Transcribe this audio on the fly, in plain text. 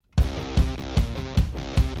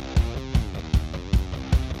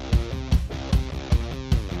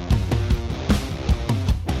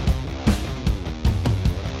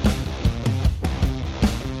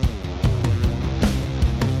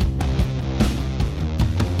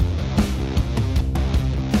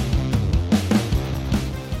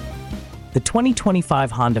The 2025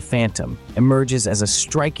 Honda Phantom emerges as a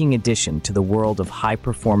striking addition to the world of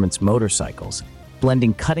high-performance motorcycles,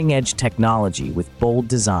 blending cutting-edge technology with bold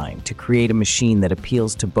design to create a machine that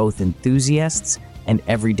appeals to both enthusiasts and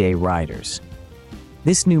everyday riders.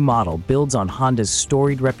 This new model builds on Honda's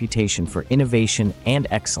storied reputation for innovation and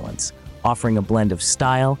excellence, offering a blend of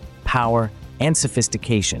style, power, and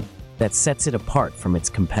sophistication that sets it apart from its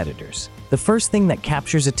competitors. The first thing that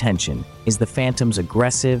captures attention is the Phantom's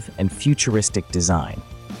aggressive and futuristic design.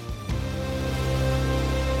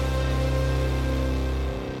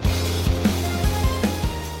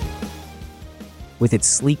 With its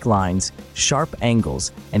sleek lines, sharp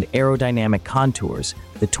angles, and aerodynamic contours,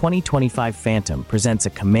 the 2025 Phantom presents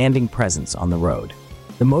a commanding presence on the road.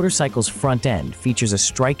 The motorcycle's front end features a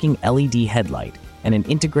striking LED headlight and an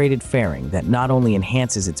integrated fairing that not only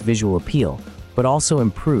enhances its visual appeal, but also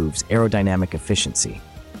improves aerodynamic efficiency.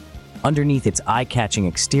 Underneath its eye-catching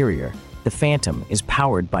exterior, the Phantom is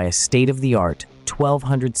powered by a state-of-the-art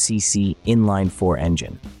 1200cc inline-4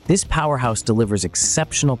 engine. This powerhouse delivers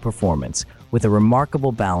exceptional performance with a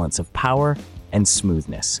remarkable balance of power and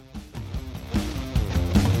smoothness.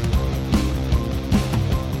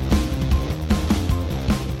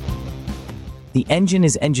 The engine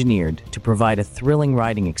is engineered to provide a thrilling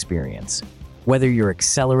riding experience, whether you're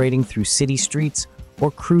accelerating through city streets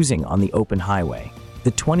or cruising on the open highway.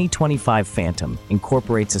 The 2025 Phantom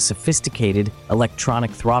incorporates a sophisticated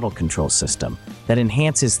electronic throttle control system that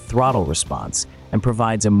enhances throttle response and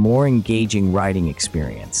provides a more engaging riding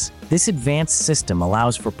experience. This advanced system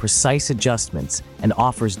allows for precise adjustments and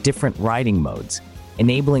offers different riding modes,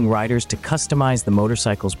 enabling riders to customize the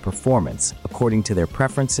motorcycle's performance according to their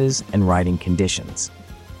preferences and riding conditions.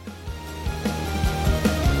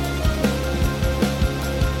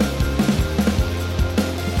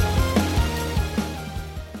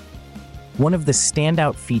 One of the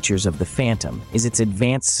standout features of the Phantom is its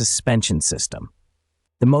advanced suspension system.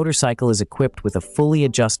 The motorcycle is equipped with a fully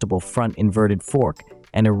adjustable front inverted fork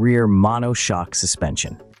and a rear monoshock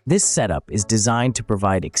suspension. This setup is designed to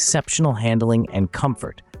provide exceptional handling and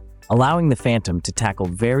comfort, allowing the Phantom to tackle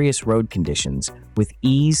various road conditions with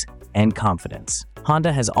ease and confidence.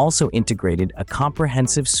 Honda has also integrated a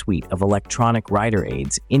comprehensive suite of electronic rider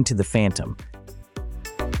aids into the Phantom.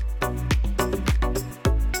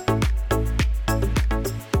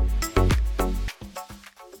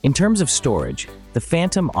 In terms of storage, the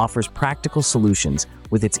Phantom offers practical solutions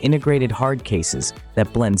with its integrated hard cases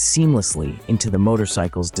that blend seamlessly into the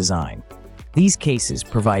motorcycle's design. These cases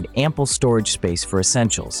provide ample storage space for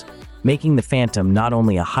essentials, making the Phantom not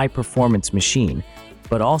only a high-performance machine,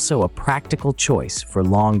 but also a practical choice for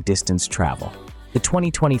long-distance travel. The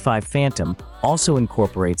 2025 Phantom also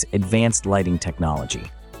incorporates advanced lighting technology.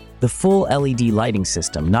 The full LED lighting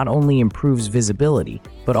system not only improves visibility,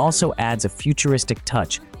 but also adds a futuristic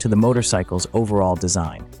touch to the motorcycle's overall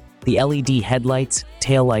design. The LED headlights,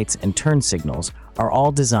 taillights, and turn signals are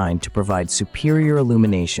all designed to provide superior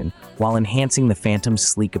illumination while enhancing the Phantom's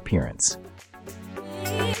sleek appearance.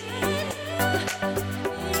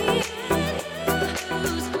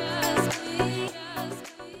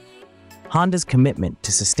 Honda's commitment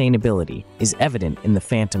to sustainability is evident in the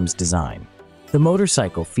Phantom's design. The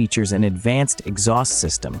motorcycle features an advanced exhaust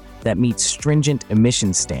system that meets stringent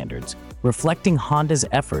emission standards, reflecting Honda's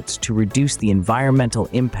efforts to reduce the environmental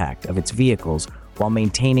impact of its vehicles while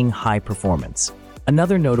maintaining high performance.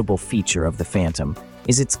 Another notable feature of the Phantom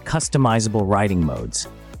is its customizable riding modes.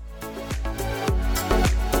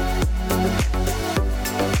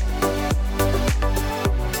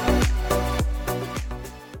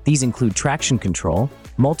 These include traction control,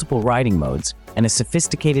 multiple riding modes, and a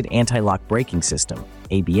sophisticated anti-lock braking system,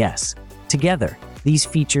 ABS. Together, these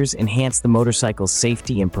features enhance the motorcycle's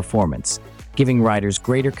safety and performance, giving riders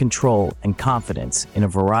greater control and confidence in a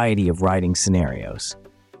variety of riding scenarios.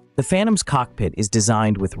 The Phantom's cockpit is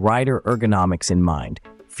designed with rider ergonomics in mind,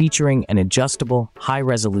 featuring an adjustable,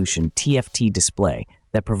 high-resolution TFT display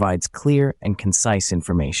that provides clear and concise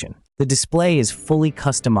information. The display is fully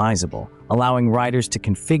customizable, allowing riders to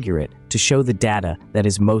configure it to show the data that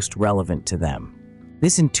is most relevant to them.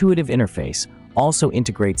 This intuitive interface also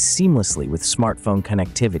integrates seamlessly with smartphone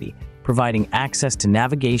connectivity, providing access to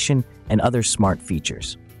navigation and other smart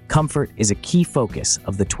features. Comfort is a key focus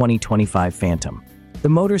of the 2025 Phantom. The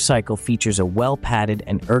motorcycle features a well-padded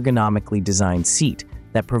and ergonomically designed seat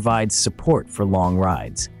that provides support for long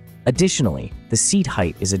rides. Additionally, the seat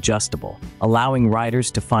height is adjustable, allowing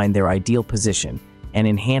riders to find their ideal position and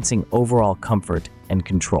enhancing overall comfort and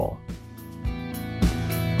control.